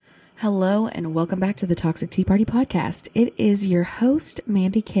Hello and welcome back to the Toxic Tea Party podcast. It is your host,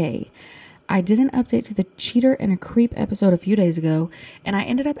 Mandy K. I did an update to the Cheater and a Creep episode a few days ago, and I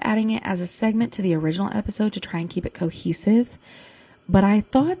ended up adding it as a segment to the original episode to try and keep it cohesive. But I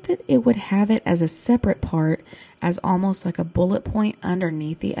thought that it would have it as a separate part, as almost like a bullet point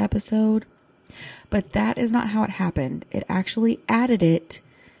underneath the episode. But that is not how it happened. It actually added it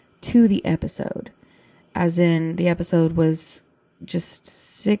to the episode. As in, the episode was just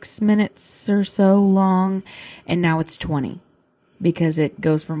 6 minutes or so long, and now it's 20 because it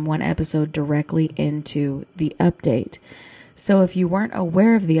goes from one episode directly into the update. So if you weren't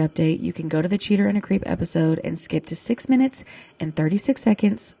aware of the update, you can go to the Cheater and a Creep episode and skip to 6 minutes and 36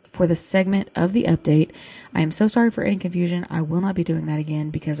 seconds for the segment of the update. I am so sorry for any confusion. I will not be doing that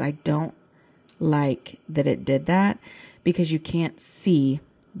again because I don't like that it did that, because you can't see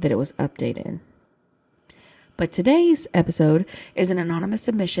that it was updated. But today's episode is an anonymous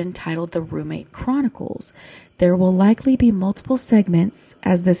submission titled The Roommate Chronicles. There will likely be multiple segments,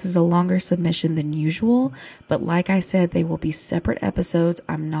 as this is a longer submission than usual, but like I said, they will be separate episodes.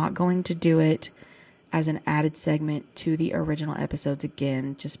 I'm not going to do it as an added segment to the original episodes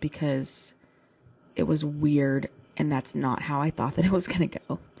again, just because it was weird and that's not how I thought that it was going to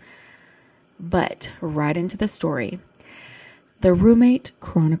go. But right into the story. The Roommate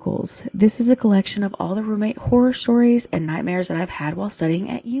Chronicles. This is a collection of all the roommate horror stories and nightmares that I've had while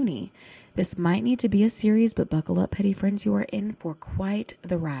studying at uni. This might need to be a series, but buckle up, petty friends. You are in for quite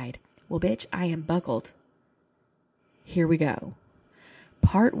the ride. Well, bitch, I am buckled. Here we go.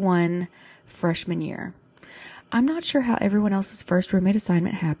 Part 1, freshman year. I'm not sure how everyone else's first roommate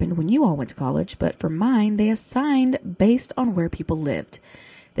assignment happened when you all went to college, but for mine, they assigned based on where people lived.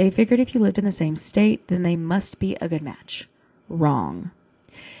 They figured if you lived in the same state, then they must be a good match. Wrong.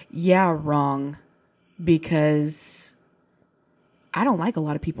 Yeah, wrong. Because I don't like a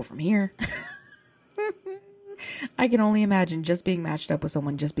lot of people from here. I can only imagine just being matched up with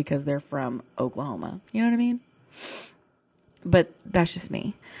someone just because they're from Oklahoma. You know what I mean? But that's just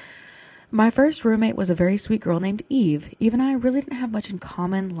me. My first roommate was a very sweet girl named Eve. Eve and I really didn't have much in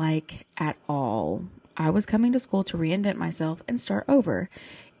common, like, at all. I was coming to school to reinvent myself and start over.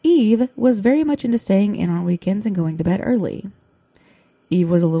 Eve was very much into staying in on weekends and going to bed early. Eve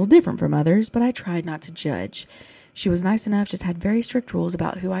was a little different from others, but I tried not to judge. She was nice enough, just had very strict rules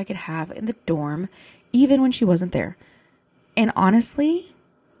about who I could have in the dorm, even when she wasn't there. And honestly,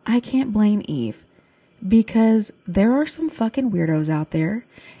 I can't blame Eve, because there are some fucking weirdos out there,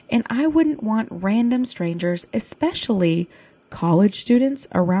 and I wouldn't want random strangers, especially college students,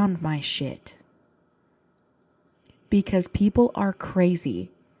 around my shit. Because people are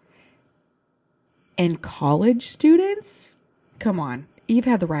crazy. And college students? Come on. Eve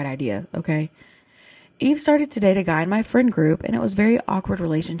had the right idea, okay? Eve started to date a guy in my friend group, and it was a very awkward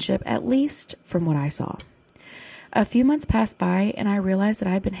relationship, at least from what I saw. A few months passed by, and I realized that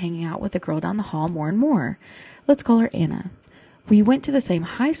I had been hanging out with a girl down the hall more and more. Let's call her Anna. We went to the same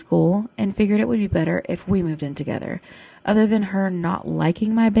high school and figured it would be better if we moved in together. Other than her not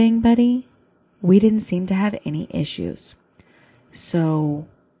liking my bang buddy, we didn't seem to have any issues. So,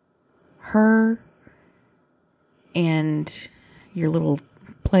 her and your little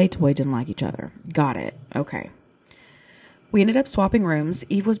play toy didn't like each other. Got it. Okay. We ended up swapping rooms.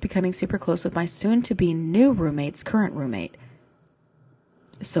 Eve was becoming super close with my soon-to-be new roommate's current roommate.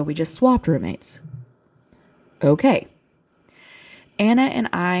 So we just swapped roommates. Okay. Anna and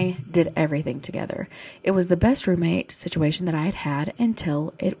I did everything together. It was the best roommate situation that I had had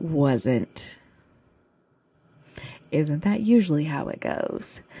until it wasn't. Isn't that usually how it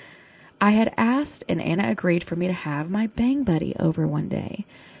goes? I had asked, and Anna agreed for me to have my bang buddy over one day.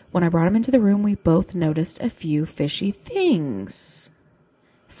 When I brought him into the room, we both noticed a few fishy things.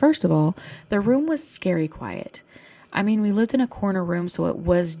 First of all, the room was scary quiet. I mean, we lived in a corner room, so it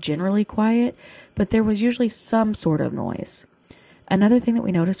was generally quiet, but there was usually some sort of noise. Another thing that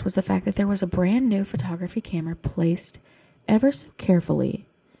we noticed was the fact that there was a brand new photography camera placed ever so carefully,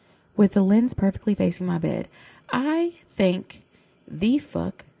 with the lens perfectly facing my bed. I think the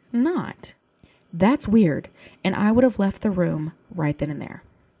fuck not. That's weird, and I would have left the room right then and there.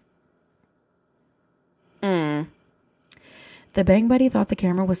 The bang buddy thought the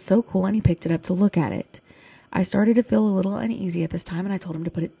camera was so cool and he picked it up to look at it. I started to feel a little uneasy at this time, and I told him to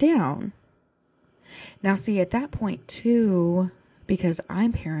put it down. Now see, at that point too, because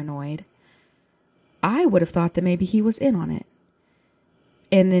I'm paranoid, I would have thought that maybe he was in on it.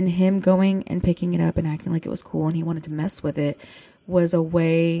 And then him going and picking it up and acting like it was cool and he wanted to mess with it was a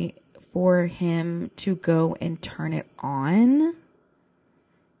way for him to go and turn it on.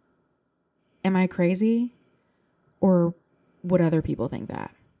 Am I crazy? Or would other people think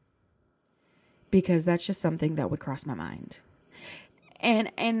that? because that's just something that would cross my mind.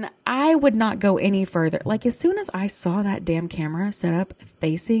 And I would not go any further. Like, as soon as I saw that damn camera set up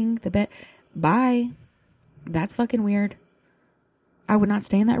facing the bed, bye. That's fucking weird. I would not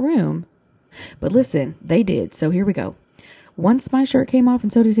stay in that room. But listen, they did. So here we go. Once my shirt came off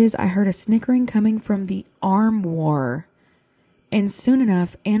and so did his, I heard a snickering coming from the armoire. And soon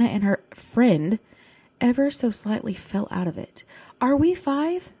enough, Anna and her friend ever so slightly fell out of it. Are we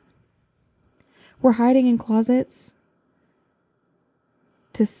 5? We're hiding in closets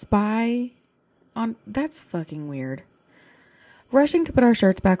to spy on... That's fucking weird. Rushing to put our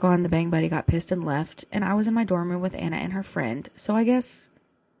shirts back on, the bang buddy got pissed and left, and I was in my dorm room with Anna and her friend, so I guess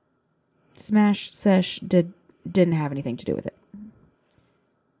Smash Sesh didn't have anything to do with it.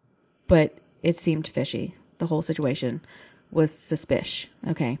 But it seemed fishy. The whole situation was suspicious.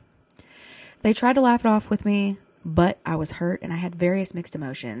 Okay. They tried to laugh it off with me, but I was hurt and I had various mixed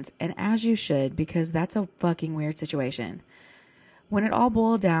emotions, and as you should, because that's a fucking weird situation. When it all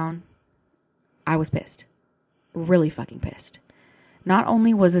boiled down, I was pissed. Really fucking pissed. Not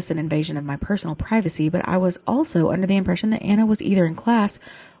only was this an invasion of my personal privacy, but I was also under the impression that Anna was either in class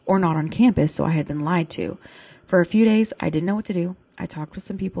or not on campus, so I had been lied to. For a few days, I didn't know what to do. I talked with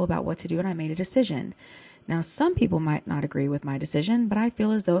some people about what to do, and I made a decision. Now, some people might not agree with my decision, but I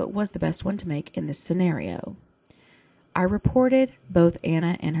feel as though it was the best one to make in this scenario. I reported both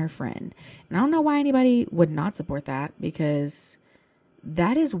Anna and her friend. And I don't know why anybody would not support that, because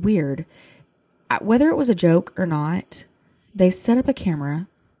that is weird. Whether it was a joke or not, they set up a camera.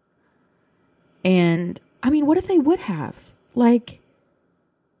 And, I mean, what if they would have? Like,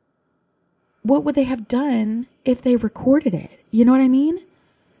 what would they have done if they recorded it? You know what I mean?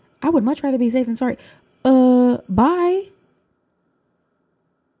 I would much rather be safe than sorry. Bye.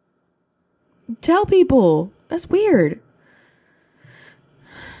 Tell people. That's weird.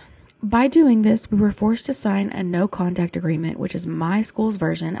 By doing this, we were forced to sign a no contact agreement, which is my school's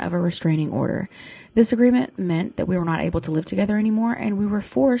version of a restraining order. This agreement meant that we were not able to live together anymore, and we were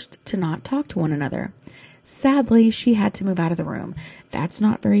forced to not talk to one another. Sadly, she had to move out of the room. That's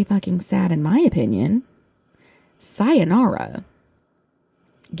not very fucking sad in my opinion. Sayonara.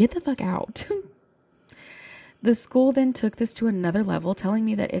 Get the fuck out. The school then took this to another level, telling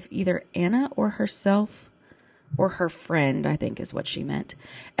me that if either Anna or herself, or her friend, I think is what she meant,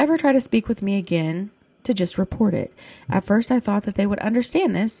 ever try to speak with me again, to just report it. At first, I thought that they would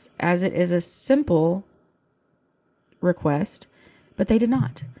understand this, as it is a simple request, but they did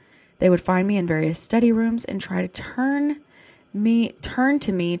not. They would find me in various study rooms and try to turn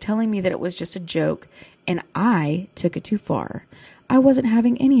to me, telling me that it was just a joke, and I took it too far. I wasn't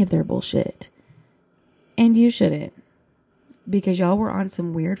having any of their bullshit. And you shouldn't. Because y'all were on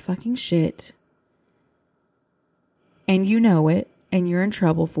some weird fucking shit. And you know it. And you're in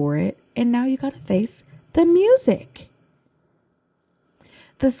trouble for it. And now you gotta face the music.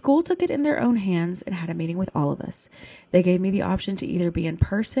 The school took it in their own hands and had a meeting with all of us. They gave me the option to either be in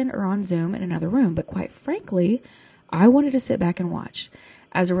person or on Zoom in another room. But quite frankly, I wanted to sit back and watch.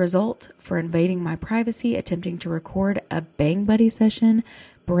 As a result, for invading my privacy, attempting to record a bang buddy session,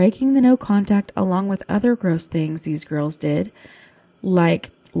 breaking the no contact along with other gross things these girls did, like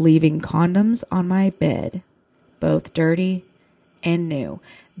leaving condoms on my bed, both dirty and new.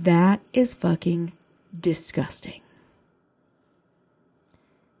 That is fucking disgusting.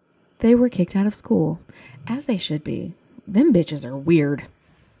 They were kicked out of school, as they should be. Them bitches are weird.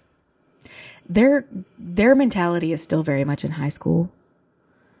 Their mentality is still very much in high school.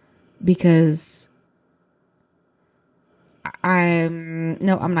 Because I'm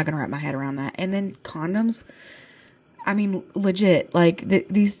not going to wrap my head around that. And then condoms, I mean, legit, like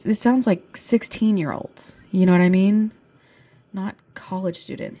this sounds like 16-year-olds. You know what I mean? Not college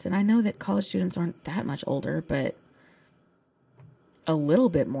students. And I know that college students aren't that much older, but a little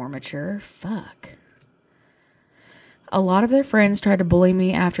bit more mature. Fuck. A lot of their friends tried to bully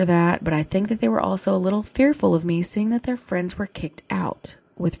me after that, but I think that they were also a little fearful of me, seeing that their friends were kicked out.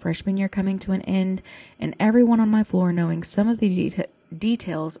 With freshman year coming to an end and everyone on my floor knowing some of the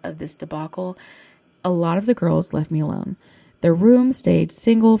details of this debacle, a lot of the girls left me alone. The room stayed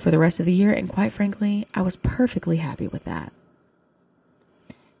single for the rest of the year, and quite frankly, I was perfectly happy with that.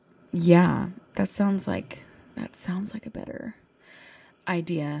 Yeah, that sounds like a better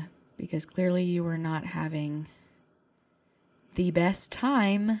idea, because clearly you were not having the best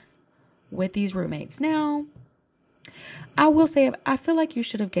time with these roommates. Now, I will say, I feel like you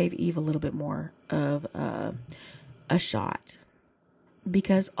should have gave Eve a little bit more of a shot,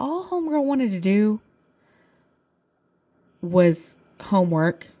 because all homegirl wanted to do was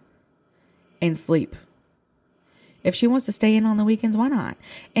homework and sleep. If she wants to stay in on the weekends, why not?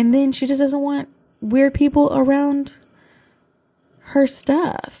 And then she just doesn't want weird people around her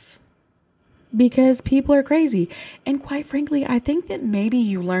stuff because people are crazy. And quite frankly, I think that maybe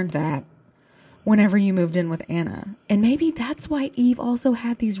you learned that whenever you moved in with Anna. And maybe that's why Eve also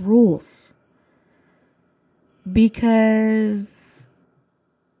had these rules. Because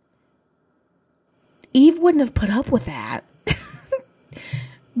Eve wouldn't have put up with that.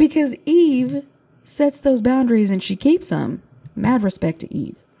 Because Eve sets those boundaries and she keeps them. Mad respect to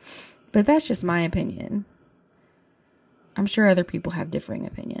Eve. But that's just my opinion. I'm sure other people have differing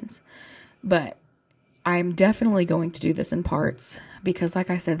opinions. But I'm definitely going to do this in parts. Because like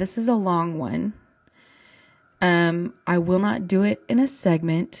I said, this is a long one. I will not do it in a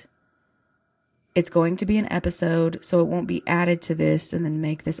segment. It's going to be an episode. So it won't be added to this and then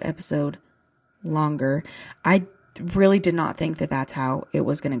make this episode longer. I really did not think that that's how it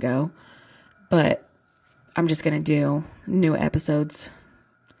was going to go. But I'm just going to do new episodes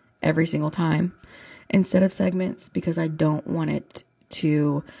every single time instead of segments because I don't want it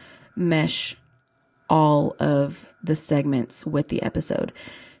to mesh all of the segments with the episode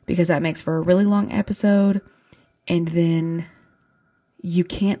because that makes for a really long episode and then you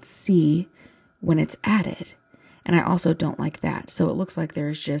can't see when it's added. And I also don't like that. So it looks like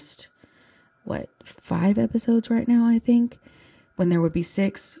there's just 5 episodes right now, I think, when there would be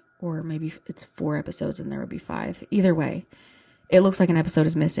 6, or maybe it's 4 episodes and there would be 5. Either way, it looks like an episode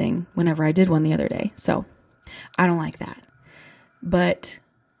is missing whenever I did one the other day. So I don't like that. But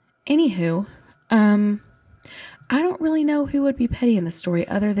anywho, I don't really know who would be petty in the story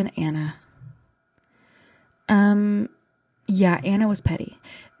other than Anna. Yeah, Anna was petty.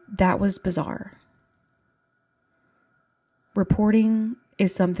 That was bizarre. Reporting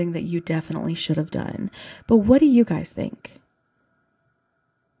is something that you definitely should have done. But what do you guys think?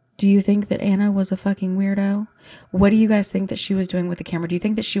 Do you think that Anna was a fucking weirdo? What do you guys think that she was doing with the camera? Do you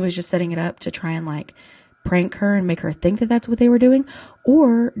think that she was just setting it up to try and prank her and make her think that that's what they were doing?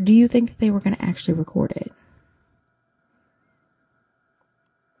 Or do you think that they were going to actually record it?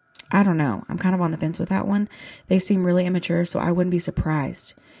 I don't know. I'm kind of on the fence with that one. They seem really immature, so I wouldn't be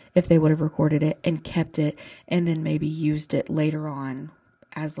surprised if they would have recorded it and kept it and then maybe used it later on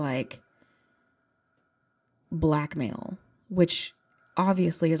as blackmail, which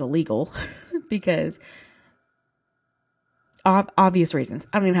obviously is illegal because obvious reasons.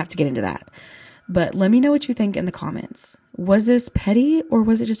 I don't even have to get into that. But let me know what you think in the comments. Was this petty or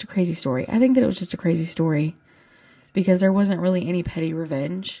was it just a crazy story? I think that it was just a crazy story because there wasn't really any petty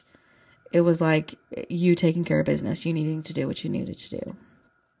revenge. It was like you taking care of business, you needing to do what you needed to do.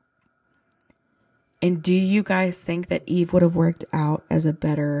 And do you guys think that Eve would have worked out as a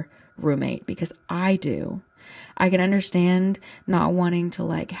better roommate? Because I do. I can understand not wanting to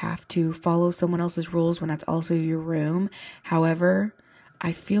have to follow someone else's rules when that's also your room. However,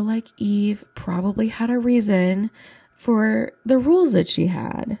 I feel like Eve probably had a reason for the rules that she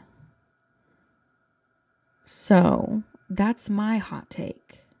had. So that's my hot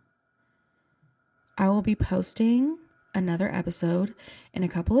take. I will be posting another episode in a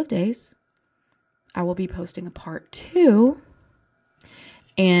couple of days. I will be posting a part 2,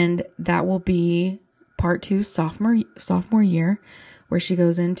 and that will be part 2 sophomore year, where she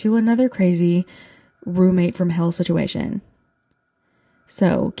goes into another crazy roommate from hell situation.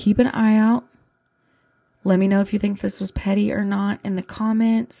 So keep an eye out. Let me know if you think this was petty or not in the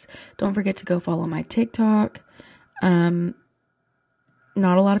comments. Don't forget to go follow my TikTok.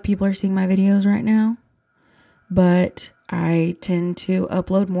 Not a lot of people are seeing my videos right now, but I tend to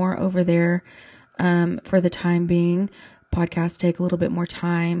upload more over there. For the time being, podcasts take a little bit more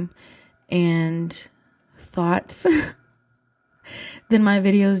time and thoughts than my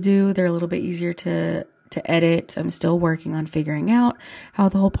videos do. They're a little bit easier to edit. I'm still working on figuring out how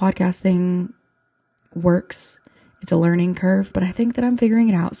the whole podcast thing works. It's a learning curve, but I think that I'm figuring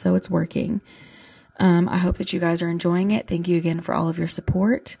it out, so it's working. I hope that you guys are enjoying it. Thank you again for all of your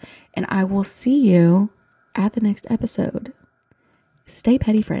support, and I will see you at the next episode. Stay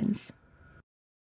petty, friends.